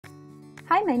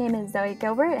Hi, my name is Zoe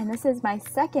Gilbert, and this is my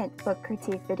second book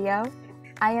critique video.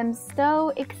 I am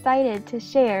so excited to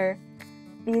share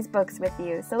these books with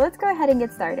you, so let's go ahead and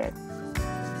get started.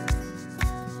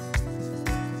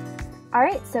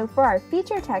 Alright, so for our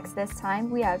feature text this time,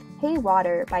 we have Hay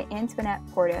Water by Antoinette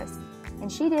Portis,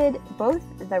 and she did both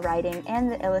the writing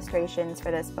and the illustrations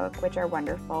for this book, which are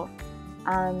wonderful.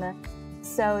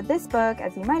 So this book,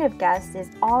 as you might have guessed, is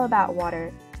all about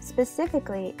water.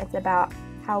 Specifically, it's about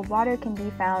how water can be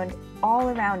found all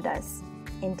around us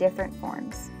in different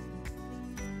forms.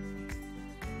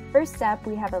 First up,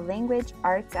 we have a language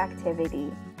arts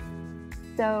activity.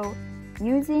 So,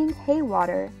 using Hay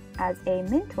Water as a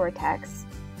mentor text,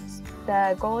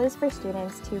 the goal is for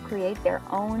students to create their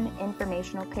own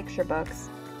informational picture books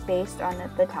based on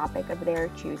the topic of their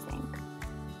choosing.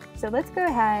 So let's go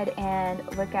ahead and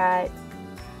look at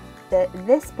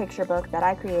this picture book that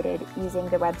I created using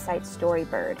the website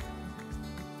Storybird.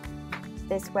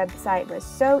 This website was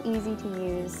so easy to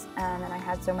use, and I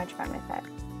had so much fun with it.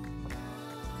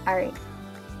 Alright,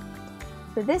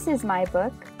 so this is my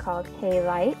book called Hay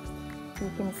Light.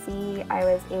 You can see I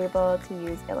was able to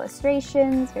use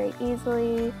illustrations very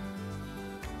easily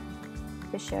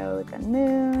to show the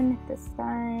moon, the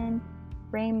sun,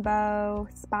 rainbow,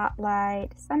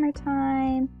 spotlight,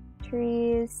 summertime,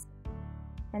 trees,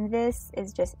 and this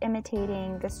is just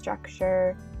imitating the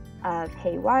structure of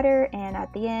Hay Water, and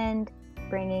at the end,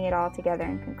 bringing it all together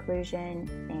in conclusion,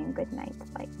 saying good night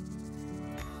light.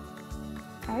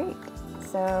 Alright,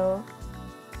 so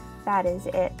that is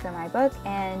it for my book,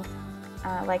 and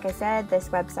like I said, this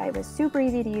website was super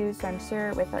easy to use, so I'm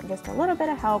sure with just a little bit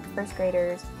of help, first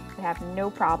graders would have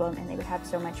no problem and they would have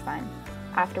so much fun.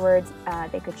 Afterwards,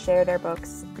 they could share their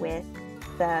books with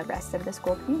the rest of the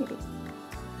school community.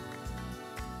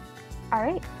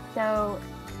 Alright, so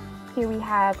here we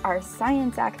have our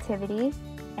science activity,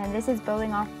 and this is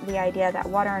building off the idea that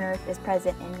water on Earth is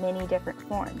present in many different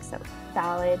forms, so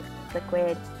solid,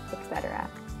 liquid, etc.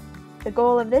 The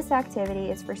goal of this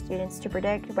activity is for students to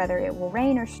predict whether it will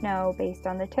rain or snow based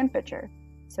on the temperature.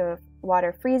 So if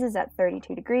water freezes at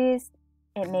 32 degrees,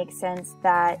 it makes sense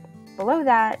that below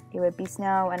that it would be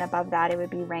snow and above that it would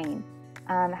be rain.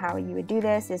 How you would do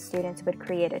this is students would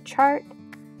create a chart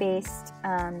based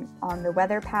on the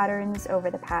weather patterns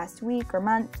over the past week or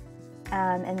month,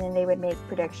 and then they would make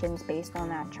predictions based on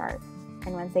that chart.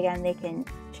 And once again, they can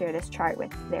share this chart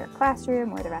with their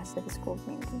classroom or the rest of the school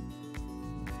community.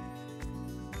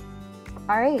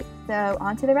 Alright, so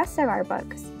on to the rest of our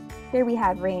books. Here we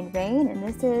have Rain, Rain, and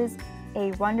this is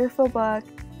a wonderful book.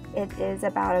 It is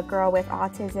about a girl with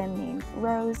autism named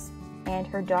Rose and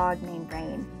her dog named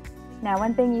Rain. Now,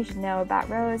 one thing you should know about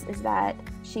Rose is that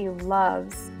she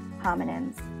loves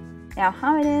homonyms. Now,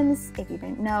 homonyms, if you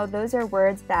didn't know, those are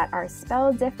words that are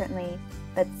spelled differently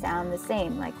but sound the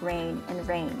same, like rain and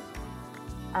rain.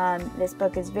 This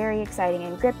book is very exciting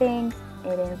and gripping.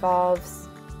 It involves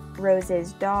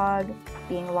Rose's dog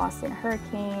being lost in a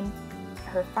hurricane,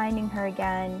 her finding her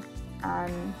again.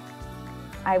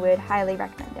 I would highly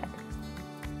recommend it.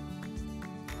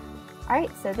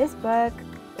 Alright, so this book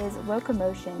is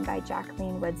Locomotion by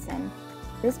Jacqueline Woodson.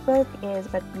 This book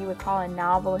is what you would call a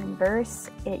novel in verse.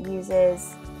 It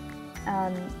uses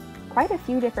quite a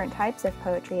few different types of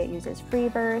poetry. It uses free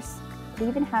verse. It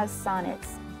even has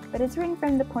sonnets, but it's written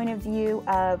from the point of view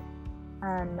of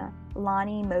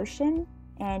Lonnie Motion,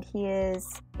 and he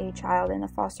is a child in the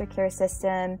foster care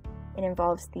system. It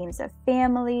involves themes of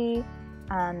family,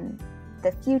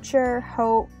 the future,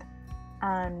 hope,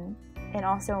 and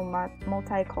also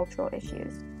multicultural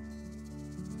issues.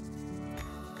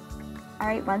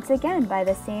 Alright, once again, by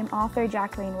the same author,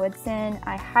 Jacqueline Woodson.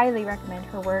 I highly recommend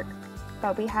her work,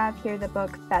 but we have here the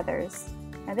book Feathers.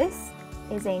 Now this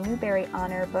is a Newbery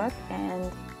Honor book,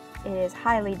 and it is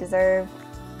highly deserved.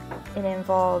 It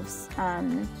involves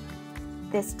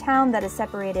this town that is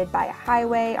separated by a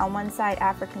highway. On one side,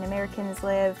 African Americans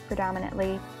live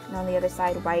predominantly, and on the other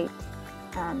side, white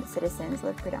citizens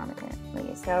live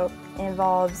predominantly. So it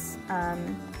involves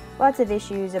lots of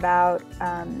issues about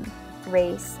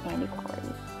race and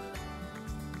equality.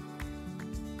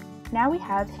 Now we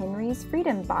have Henry's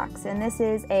Freedom Box, and this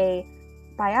is a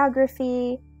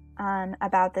biography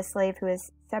about the slave who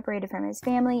is separated from his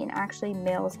family and actually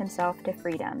mails himself to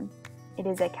freedom. It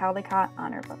is a Caldecott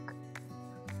Honor book.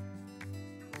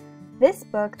 This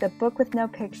book, The Book with No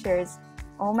Pictures,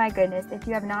 oh my goodness, if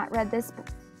you have not read this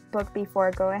book before,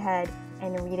 go ahead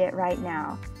and read it right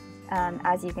now.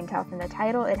 As you can tell from the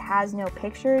title, it has no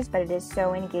pictures, but it is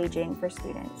so engaging for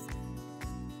students.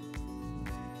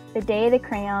 The Day the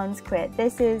Crayons Quit.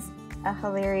 This is a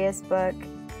hilarious book.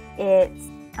 It's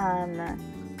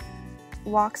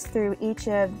walks through each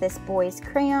of this boy's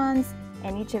crayons,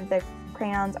 and each of the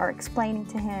crayons are explaining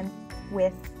to him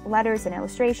with letters and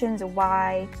illustrations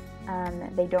why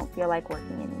they don't feel like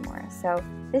working anymore. So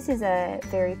this is a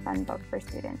very fun book for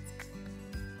students.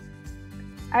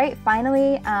 All right,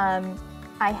 finally,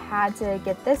 I had to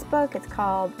get this book. It's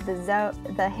called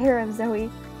The Hair of Zoe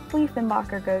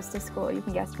Fliefenbacher Goes to School. You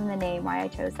can guess from the name why I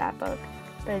chose that book.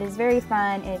 But it is very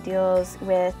fun, and it deals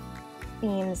with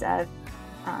themes of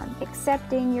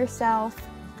accepting yourself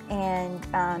and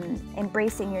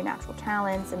embracing your natural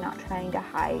talents and not trying to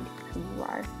hide who you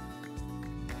are.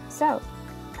 So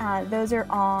those are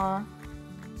all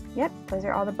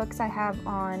the books I have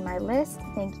on my list.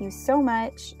 Thank you so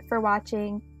much for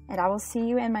watching, and I will see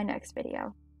you in my next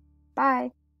video.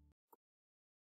 Bye!